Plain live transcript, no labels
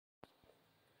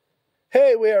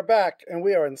Hey, we are back, and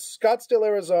we are in Scottsdale,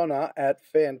 Arizona at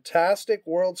Fantastic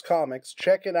Worlds Comics,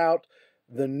 checking out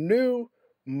the new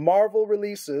Marvel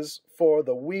releases for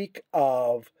the week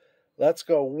of, let's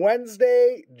go,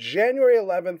 Wednesday, January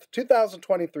 11th,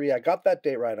 2023. I got that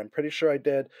date right. I'm pretty sure I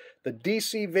did. The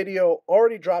DC video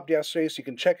already dropped yesterday, so you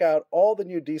can check out all the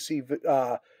new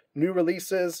DC new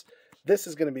releases. This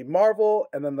is going to be Marvel,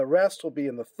 and then the rest will be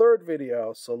in the third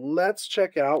video. So let's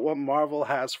check out what Marvel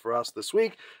has for us this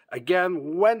week.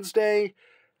 Again, Wednesday,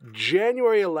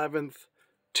 January 11th,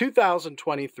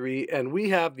 2023, and we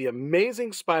have The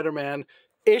Amazing Spider-Man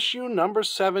issue number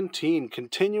 17,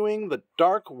 continuing the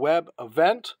Dark Web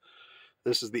event.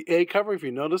 This is the A cover. If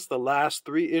you notice, the last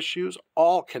three issues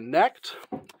all connect.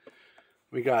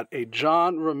 We got a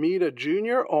John Romita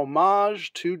Jr.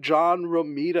 homage to John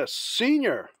Romita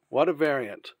Sr. What a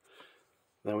variant.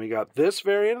 Then we got this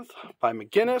variant by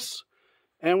McGinnis,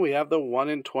 and we have the 1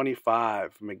 in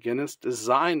 25 McGinnis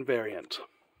design variant.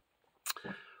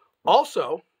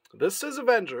 Also, this is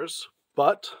Avengers,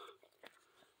 but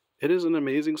it is an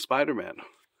Amazing Spider-Man.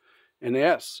 And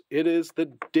yes, it is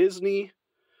the Disney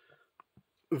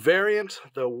variant,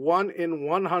 the 1 in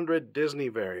 100 Disney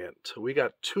variant. We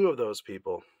got two of those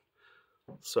people.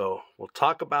 So we'll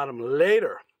talk about them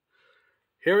later.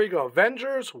 Here we go.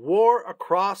 Avengers War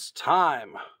Across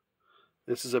Time.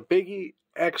 This is a biggie,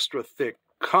 extra thick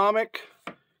comic.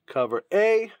 Cover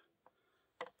A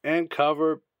and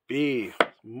cover B.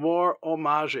 More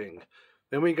homaging.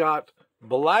 Then we got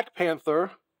Black Panther,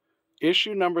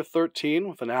 issue number 13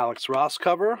 with an Alex Ross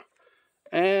cover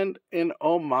and an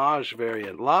homage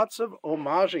variant. Lots of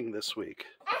homaging this week.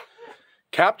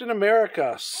 Captain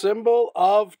America, Symbol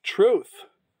of Truth,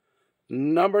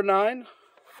 number 9.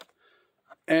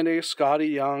 And a Scotty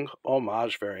Young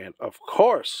homage variant, of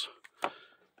course.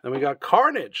 Then we got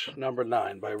Carnage, number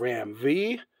 9 by Ram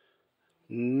V.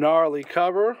 Gnarly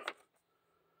cover.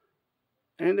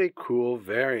 And a cool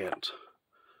variant.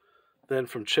 Then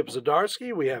from Chip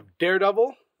Zdarsky, we have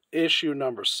Daredevil, issue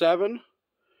number 7.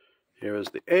 Here is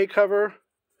the A cover.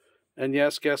 And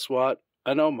yes, guess what?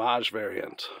 An homage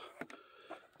variant.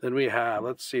 Then we have,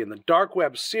 let's see, in the Dark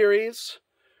Web series,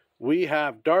 we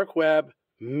have Dark Web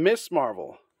Miss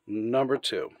Marvel, number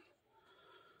 2.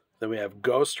 Then we have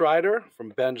Ghost Rider from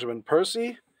Benjamin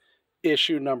Percy,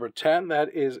 issue number 10.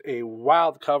 That is a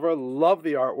wild cover. Love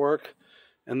the artwork.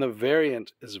 And the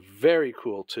variant is very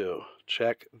cool too.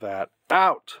 Check that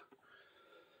out.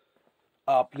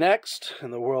 Up next,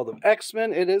 in the world of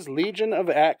X-Men, it is Legion of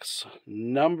X,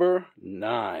 number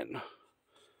 9.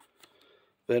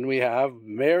 Then we have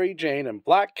Mary Jane and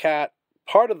Black Cat,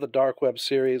 part of the Dark Web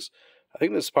series. I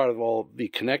think this is part of all the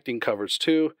connecting covers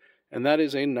too, and that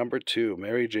is a number 2,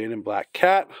 Mary Jane and Black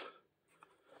Cat.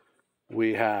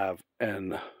 We have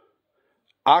an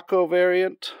Akko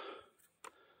variant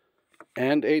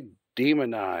and a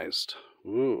demonized,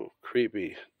 ooh,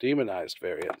 creepy, demonized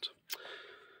variant.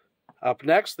 Up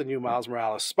next, the new Miles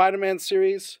Morales Spider-Man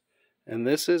series, and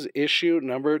this is issue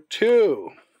number 2.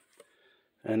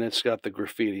 And it's got the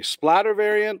graffiti splatter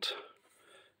variant.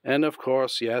 And of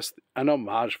course, yes, an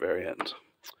homage variant.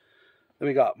 Then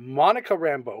we got Monica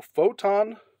Rambeau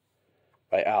Photon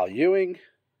by Al Ewing,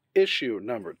 issue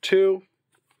number 2.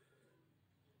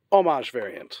 Homage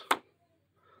variant.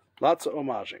 Lots of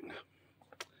homaging.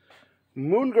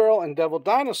 Moon Girl and Devil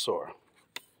Dinosaur,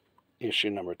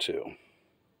 issue number 2.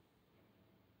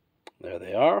 There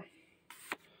they are.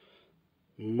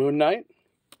 Moon Knight,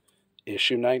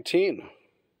 issue 19.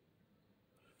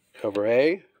 Cover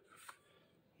A.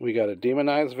 We got a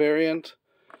demonized variant.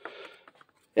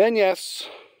 And yes,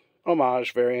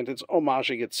 homage variant. It's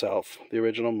homaging itself. The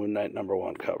original Moon Knight number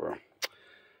 1 cover.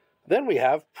 Then we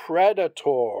have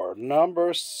Predator,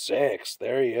 number 6.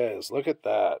 There he is. Look at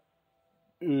that.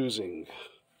 Oozing.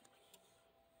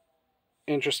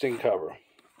 Interesting cover.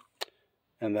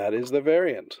 And that is the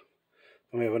variant.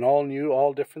 And we have an all-new,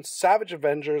 all-different Savage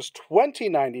Avengers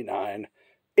 2099,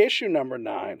 issue number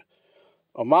 9.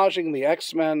 Homaging the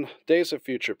X-Men Days of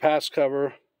Future Past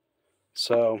cover.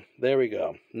 So, there we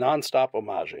go. Non-stop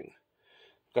homaging.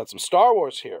 Got some Star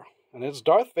Wars here. And it's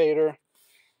Darth Vader,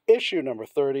 issue number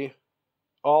 30.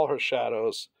 All her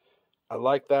shadows. I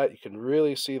like that. You can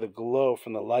really see the glow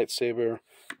from the lightsaber.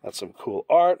 That's some cool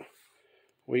art.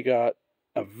 We got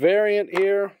a variant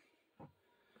here.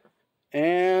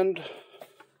 And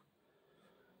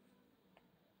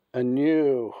a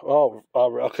new,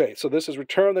 okay, so this is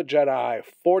Return of the Jedi,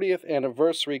 40th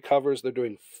anniversary covers. They're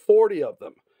doing 40 of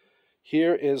them.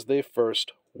 Here is the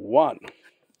first one.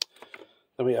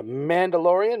 Then we have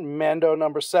Mandalorian, Mando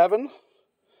number 7.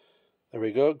 There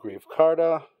we go, Grief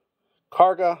Karga,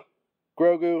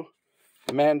 Grogu,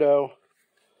 Mando,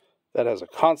 that has a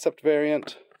concept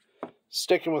variant.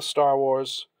 Sticking with Star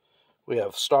Wars, we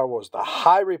have Star Wars The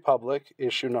High Republic,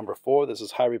 issue number 4. This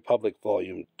is High Republic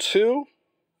Volume 2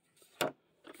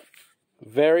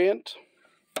 variant.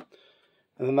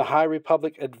 And then the High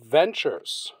Republic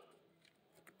Adventures.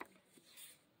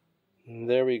 And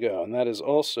there we go. And that is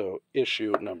also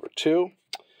issue number 2.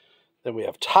 Then we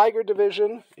have Tiger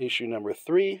Division, issue number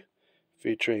 3,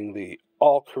 featuring the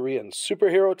all-Korean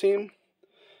superhero team.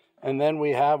 And then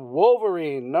we have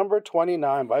Wolverine, number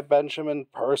 29, by Benjamin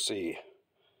Percy.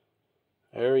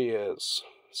 There he is,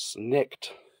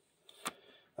 snicked.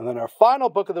 And then our final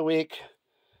book of the week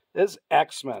is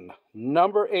X-Men,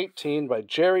 number 18, by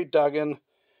Jerry Duggan.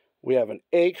 We have an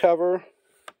A cover.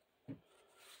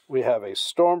 We have a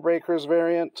Stormbreakers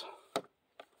variant.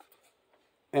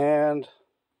 And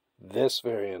this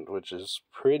variant, which is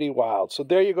pretty wild. So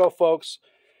there you go, folks.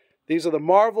 These are the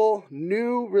Marvel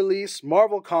new release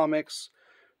Marvel comics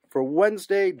for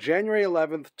Wednesday, January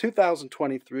 11th,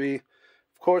 2023. Of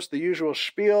course, the usual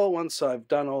spiel. Once I've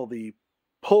done all the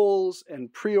pulls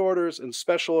and pre-orders and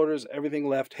special orders, everything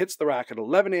left hits the rack at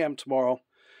 11 a.m. tomorrow.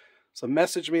 So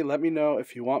message me, let me know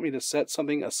if you want me to set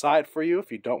something aside for you,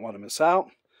 if you don't want to miss out.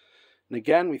 And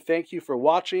again, we thank you for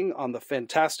watching on the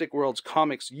Fantastic Worlds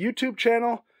Comics YouTube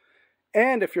channel.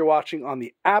 And if you're watching on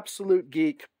the Absolute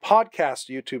Geek podcast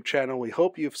YouTube channel, we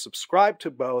hope you've subscribed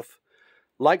to both.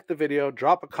 Like the video,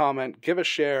 drop a comment, give a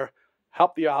share,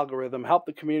 help the algorithm, help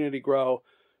the community grow.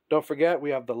 Don't forget,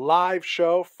 we have the live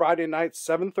show Friday night,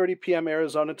 7:30 p.m.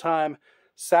 Arizona time,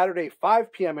 Saturday,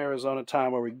 5 p.m. Arizona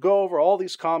time, where we go over all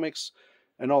these comics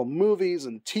and all movies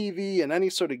and TV and any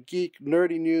sort of geek,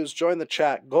 nerdy news. Join the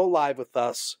chat, go live with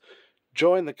us,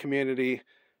 join the community,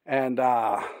 and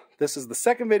this is the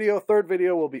second video. Third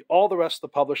video will be all the rest of the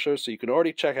publishers, so you can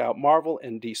already check out Marvel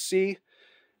and DC.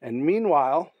 And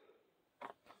meanwhile,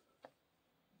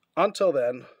 until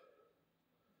then,